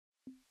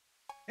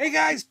Hey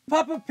guys,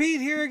 Papa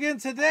Pete here again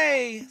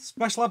today.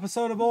 Special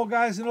episode of Old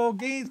Guys and Old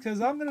Games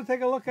because I'm going to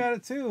take a look at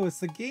it too. It's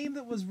the game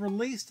that was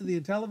released to the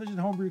Intellivision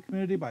homebrew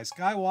community by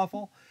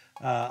Skywaffle,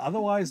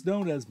 otherwise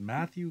known as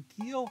Matthew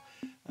Keel,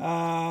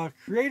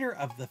 creator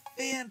of the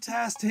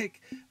fantastic,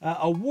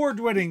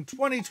 award-winning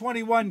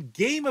 2021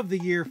 Game of the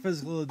Year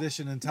physical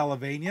edition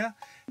Intellivania,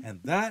 and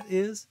that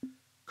is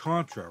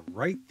Contra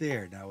right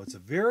there. Now, it's a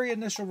very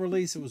initial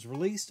release. It was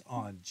released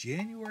on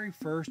January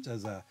 1st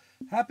as a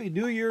Happy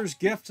New Year's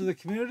gift to the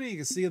community. You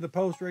can see in the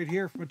post right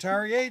here from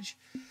Atari Age.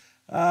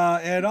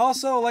 And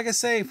also, like I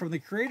say, from the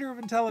creator of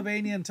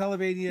Intellivania.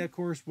 Intellivania, of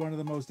course, one of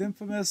the most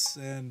infamous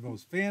and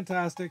most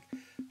fantastic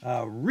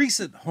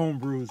recent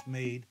homebrews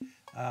made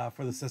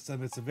for the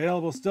system. It's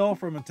available still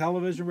from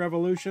Intellivision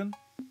Revolution.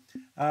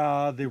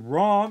 The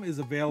ROM is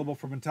available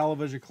from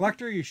Intellivision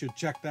Collector. You should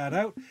check that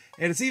out.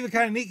 And it's even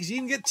kind of neat because you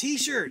can get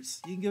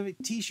t-shirts. You can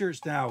get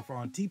t-shirts now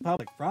on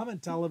TeePublic from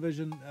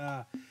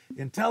Intellivision,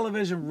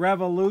 Intellivision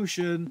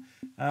Revolution,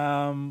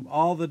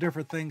 all the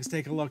different things.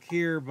 Take a look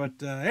here.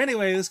 But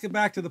anyway, let's get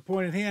back to the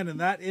point at hand, and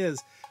that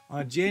is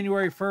on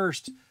January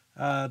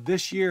 1st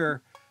this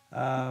year,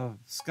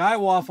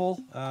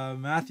 Skywaffle,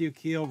 Matthew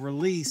Keel,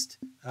 released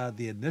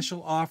the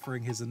initial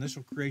offering, his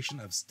initial creation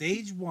of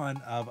stage 1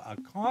 of a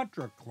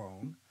Contra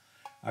clone,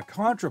 a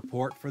Contra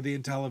port for the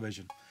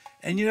Intellivision.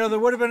 And you know, there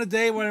would have been a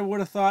day when I would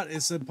have thought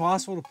it's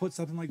impossible to put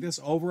something like this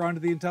over onto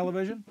the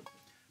Intellivision,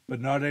 but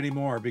not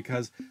anymore,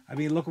 because, I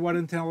mean, look at what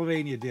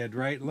Intellivania did,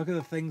 right? Look at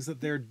the things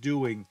that they're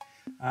doing.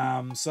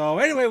 So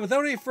anyway,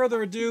 without any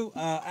further ado,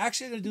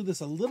 actually I'm going to do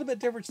this a little bit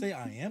different today.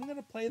 I am going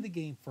to play the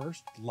game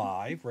first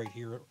live right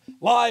here,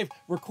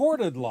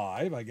 recorded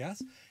live, I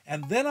guess.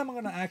 And then I'm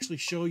going to actually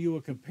show you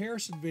a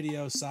comparison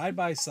video side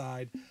by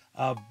side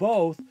of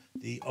both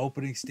the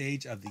opening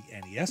stage of the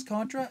NES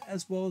Contra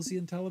as well as the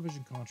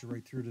Intellivision Contra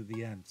right through to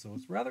the end. So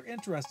it's rather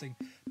interesting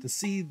to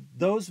see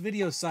those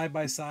videos side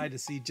by side, to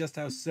see just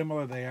how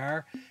similar they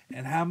are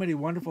and how many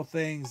wonderful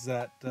things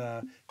that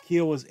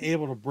Keel was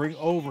able to bring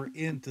over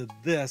into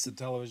this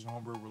Intellivision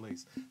homebrew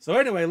release. So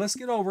anyway, let's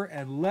get over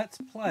and let's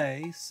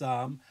play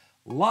some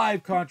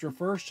live Contra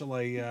first. Shall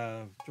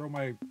I throw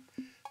my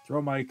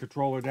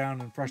controller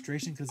down in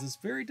frustration, because it's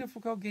a very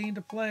difficult game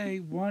to play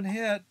one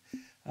hit.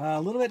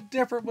 A little bit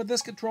different with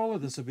this controller.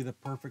 This would be the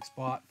perfect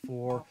spot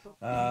for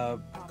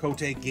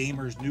Kote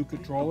Gamer's new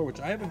controller,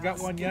 which I haven't got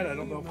one yet. I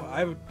don't know if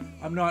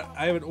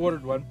I haven't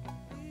ordered one,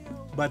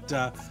 but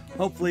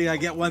hopefully I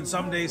get one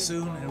someday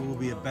soon, and it will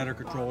be a better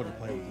controller to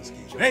play with this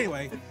game. But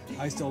anyway,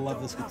 I still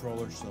love this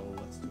controller, so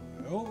let's do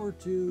it. Over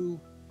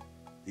to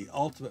the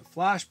ultimate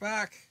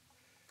flashback.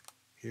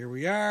 Here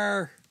we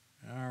are.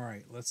 All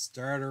right, let's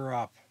start her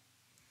up.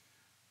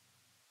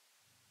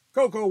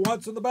 Coco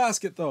wants in the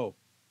basket, though.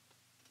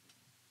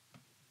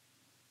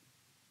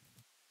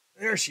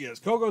 There she is.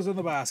 Coco's in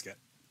the basket.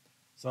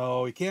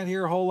 So you can't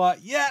hear a whole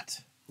lot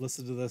yet.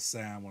 Listen to this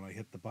sound when I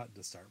hit the button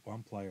to start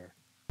one player.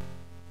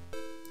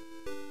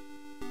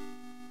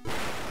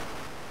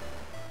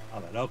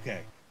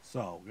 Okay.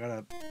 So we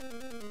gotta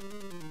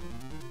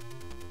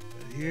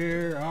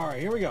here. All right,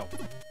 here we go.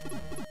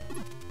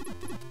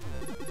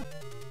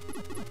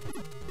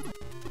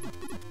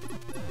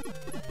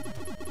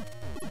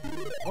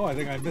 Oh, I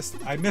think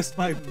I missed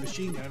my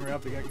machine gun right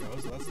off the get-go,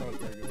 so that's not a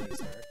very good way to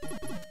start.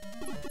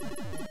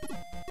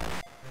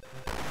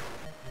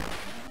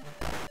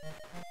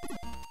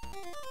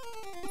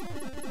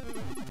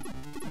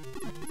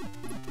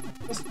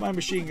 This is my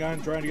machine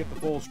gun, trying to get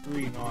the full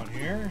screen on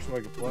here so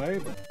I can play,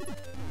 but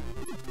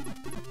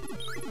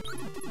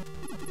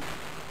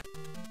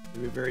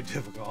it'll be very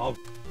difficult.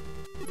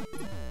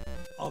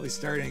 I'll be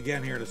starting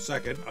again here in a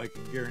second, I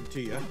can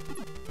guarantee you.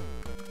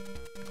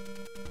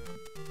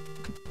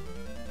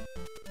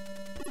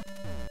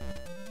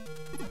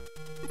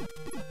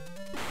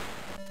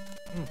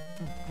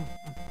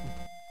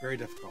 Very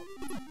difficult.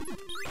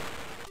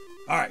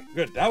 All right,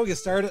 good. Now we can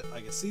start it. I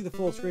can see the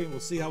full screen. We'll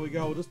see how we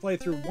go. We'll just play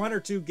through one or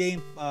two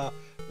game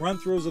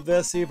run-throughs of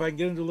this, see if I can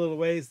get into a little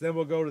ways. Then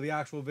we'll go to the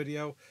actual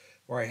video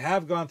where I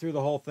have gone through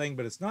the whole thing,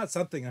 but it's not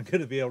something I'm going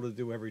to be able to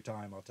do every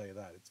time, I'll tell you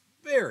that. It's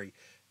very,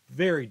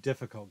 very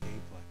difficult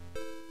gameplay.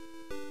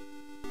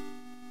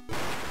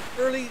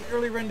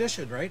 Early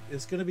rendition, right?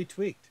 It's going to be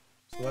tweaked.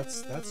 So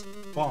that's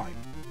fine.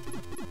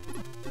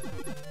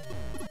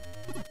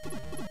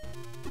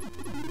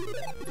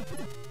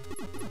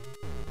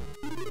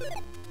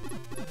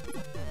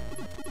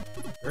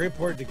 Very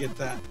important to get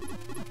that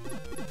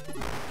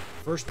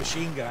first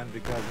machine gun,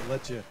 because it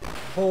lets you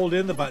hold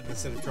in the button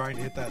instead of trying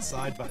to hit that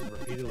side button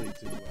repeatedly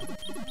to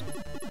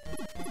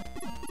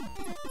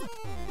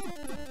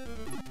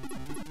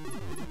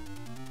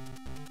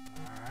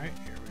Alright,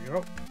 here we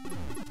go.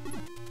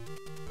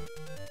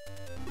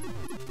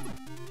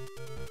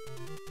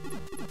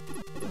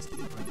 Let's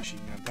keep my machine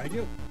gun. Thank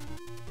you.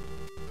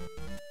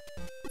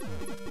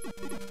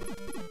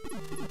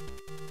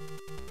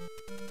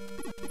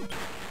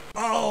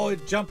 Oh,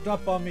 it jumped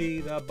up on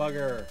me, the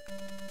bugger.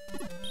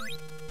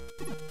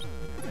 I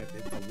have to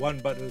hit the one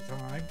button at a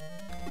time.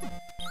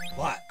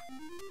 But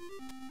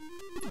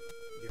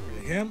get rid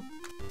of him.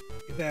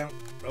 Get down.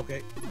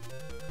 Okay.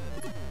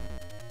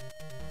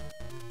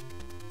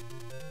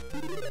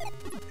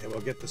 And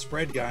we'll get the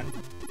spread gun.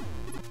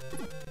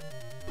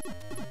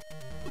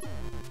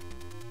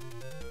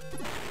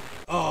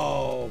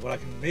 Oh, but I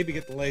can maybe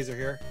get the laser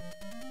here.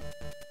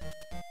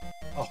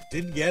 Oh,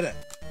 didn't get it.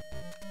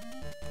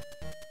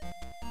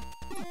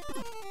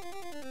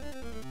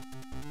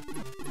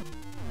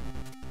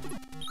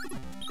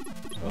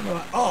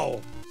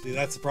 Oh, see,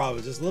 that's the problem.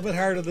 It's just a little bit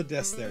hard on the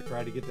disc there,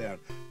 trying to get down.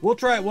 We'll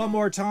try it one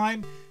more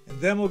time, and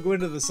then we'll go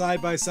into the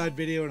side-by-side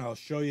video, and I'll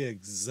show you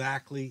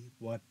exactly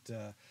what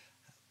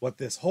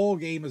this whole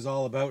game is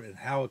all about and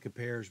how it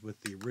compares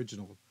with the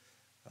original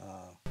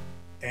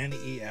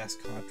NES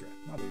Contra.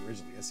 Not the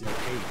original, yes, the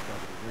arcade is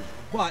probably the original.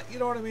 But, you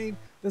know what I mean?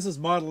 This is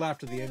modeled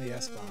after the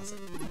NES Classic.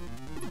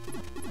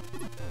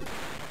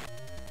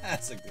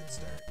 That's a good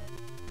start.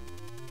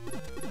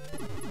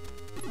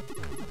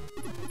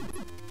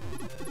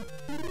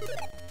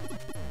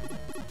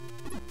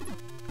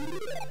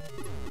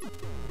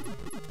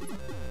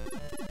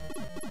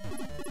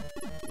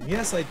 And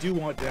yes, I do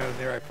want down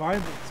there. I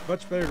find that it's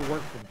much better to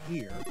work from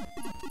here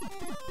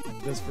than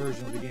this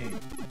version of the game.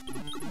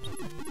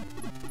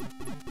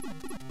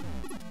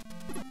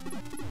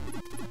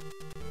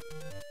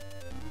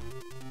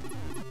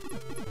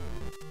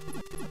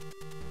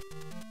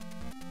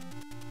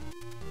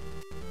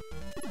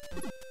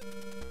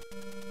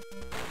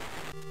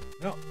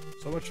 No,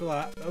 so much for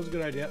that. That was a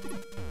good idea.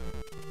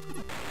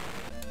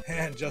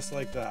 And just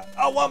like that.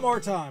 Oh, one more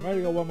time. I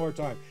gotta go one more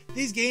time.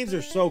 These games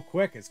are so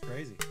quick, it's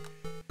crazy.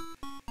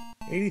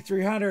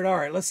 8,300. All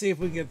right, let's see if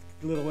we can get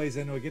a little ways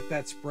into it. Get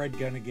that spread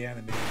gun again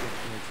and maybe get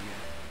towards the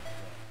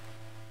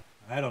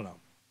end. I don't know.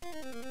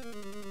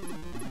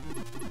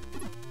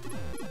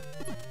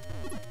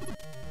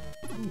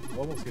 Ooh,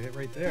 almost got hit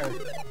right there.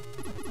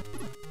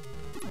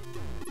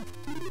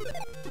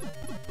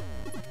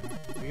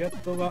 We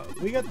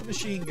got the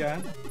machine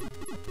gun.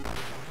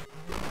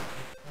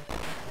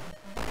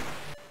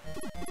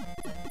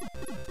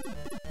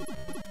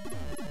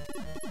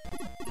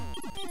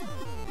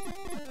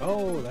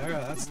 Oh, there,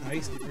 that's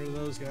nice. Get rid of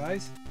those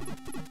guys.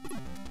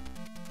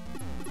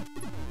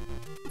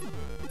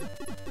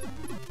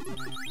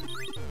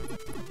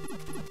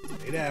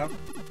 Stay down.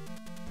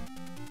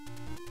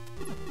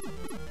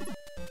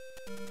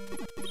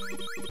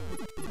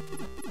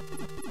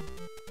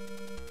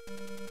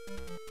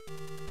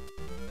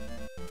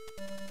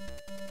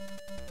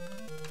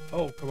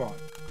 Oh, come on.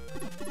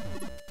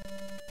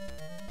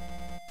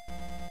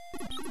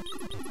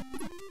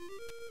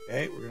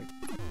 Okay, we're going to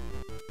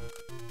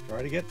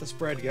try to get the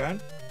spread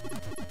gun.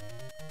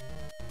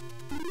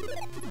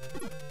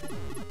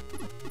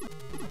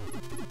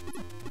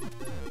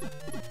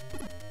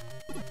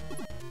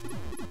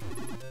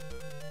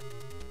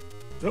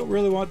 Don't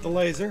really want the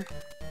laser.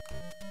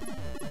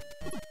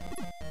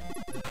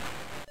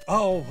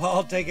 Oh, well,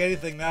 I'll take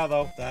anything now,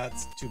 though.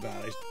 That's too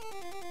bad.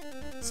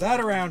 I sat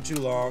around too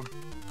long.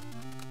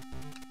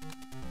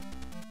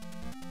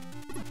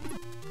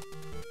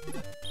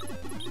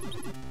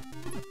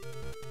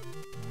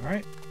 All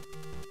right.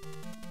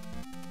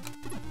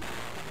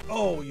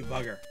 Oh, you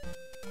bugger.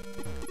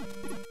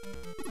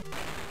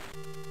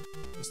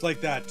 Just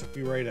like that, took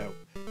me right out.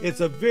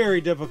 It's a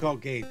very difficult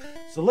game.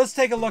 So let's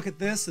take a look at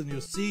this and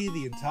you'll see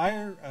the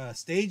entire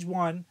stage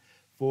 1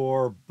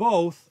 for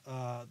both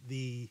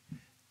the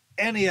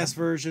NES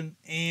version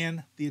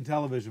and the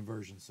Intellivision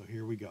version. So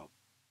here we go.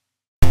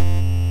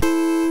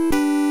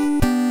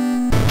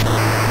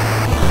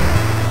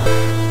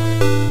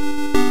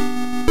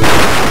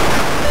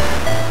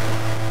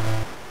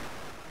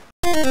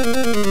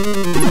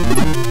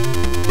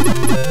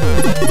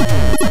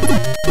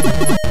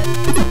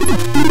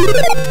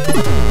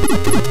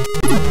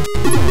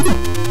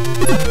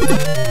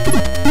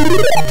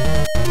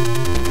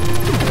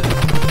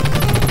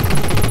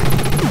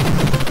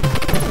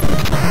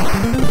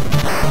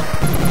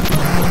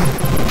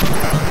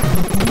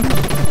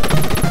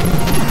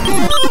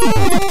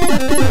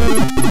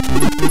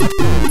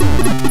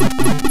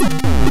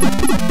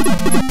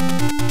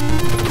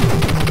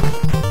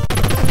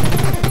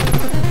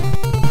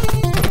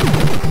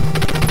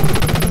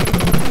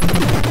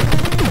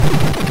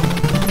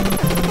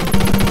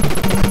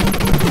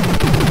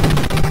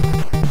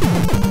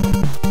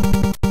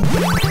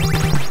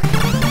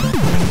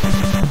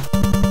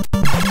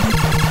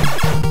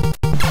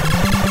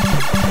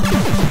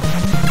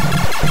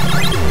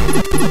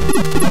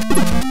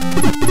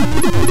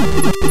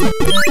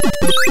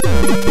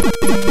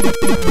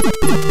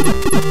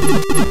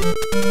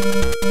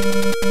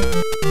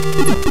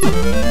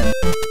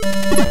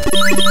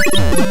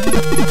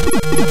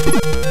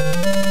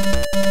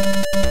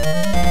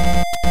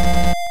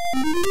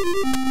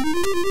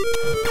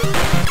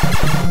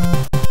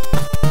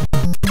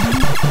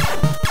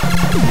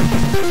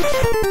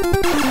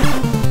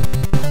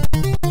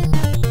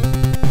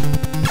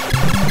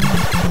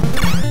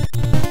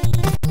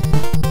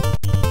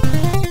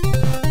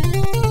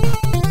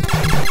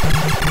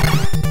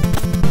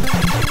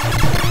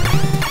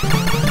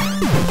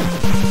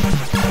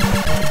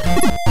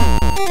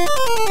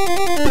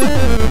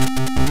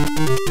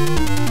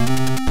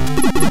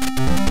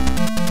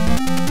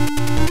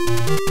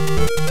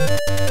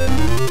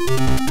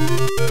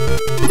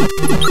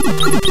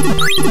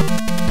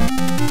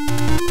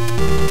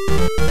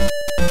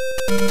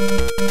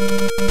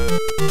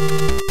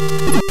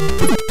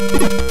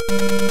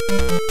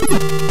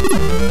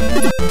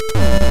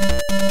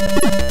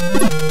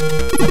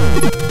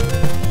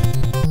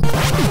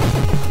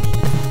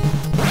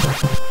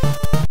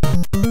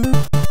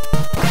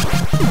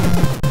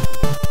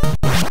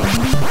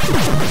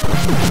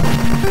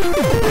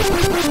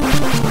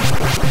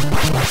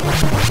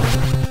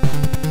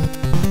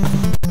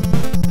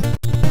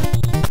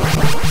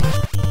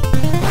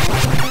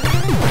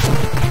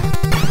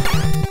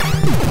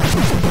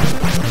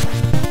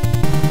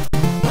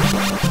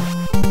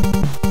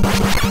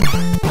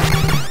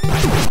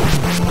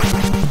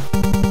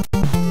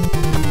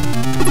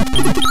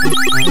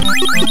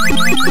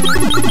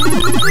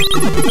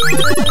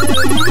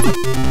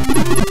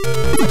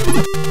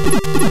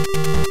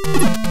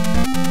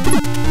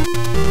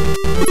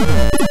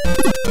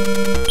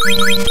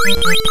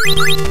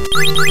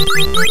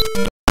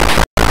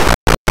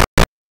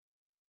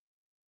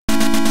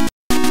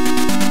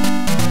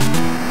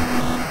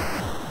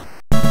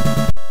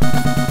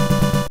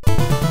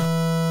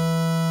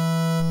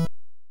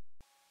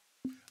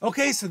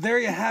 Okay, so there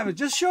you have it.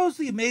 Just shows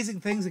the amazing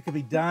things that can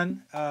be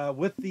done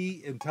with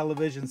the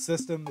Intellivision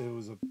system. It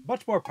was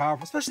much more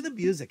powerful, especially the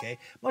music,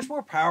 much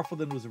more powerful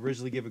than was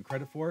originally given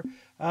credit for.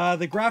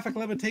 The graphic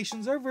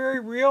limitations are very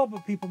real,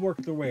 but people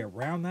worked their way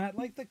around that.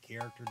 Like the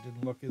character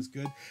didn't look as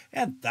good,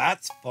 and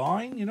that's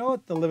fine, you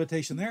know, the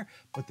limitation there.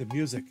 But the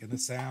music and the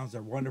sounds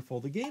are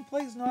wonderful. The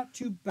gameplay is not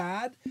too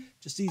bad.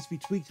 Just needs to be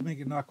tweaked to make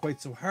it not quite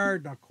so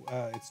hard.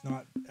 It's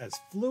not as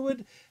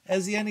fluid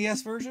as the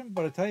NES version,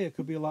 but I tell you, it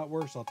could be a lot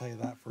worse. I'll tell you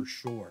that for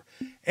sure.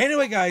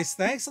 Anyway, guys,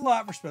 thanks a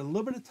lot for spending a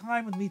little bit of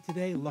time with me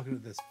today looking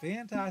at this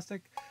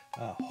fantastic,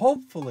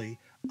 hopefully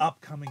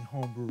upcoming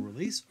homebrew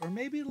release, or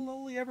maybe it'll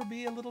only ever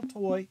be a little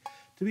toy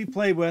to be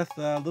played with,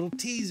 a little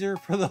teaser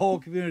for the whole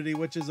community,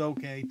 which is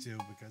okay too,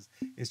 because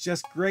it's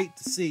just great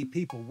to see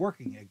people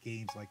working at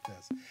games like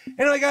this.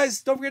 Anyway,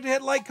 guys, don't forget to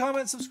hit like,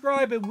 comment,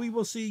 subscribe, and we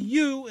will see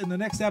you in the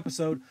next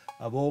episode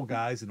of Old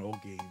Guys and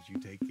Old Games. You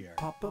take care.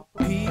 Papa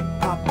Pete,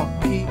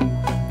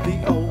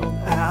 the old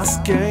ass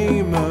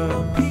gamer.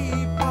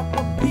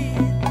 Papa Pete,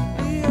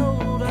 the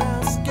old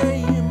ass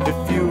gamer.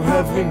 If you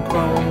haven't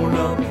grown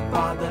up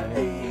by the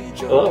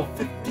age of Hello,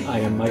 50, I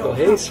am Michael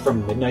Hayes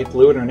from Midnight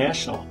Blue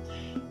International.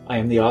 I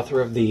am the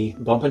author of the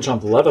Bump and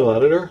Jump Level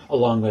Editor,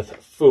 along with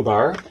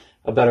Fubar,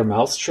 A Better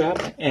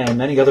Mousetrap, and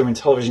many other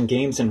Intellivision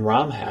games and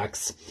ROM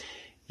hacks.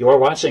 You are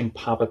watching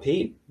Papa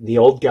Pete, the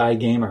old guy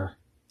gamer.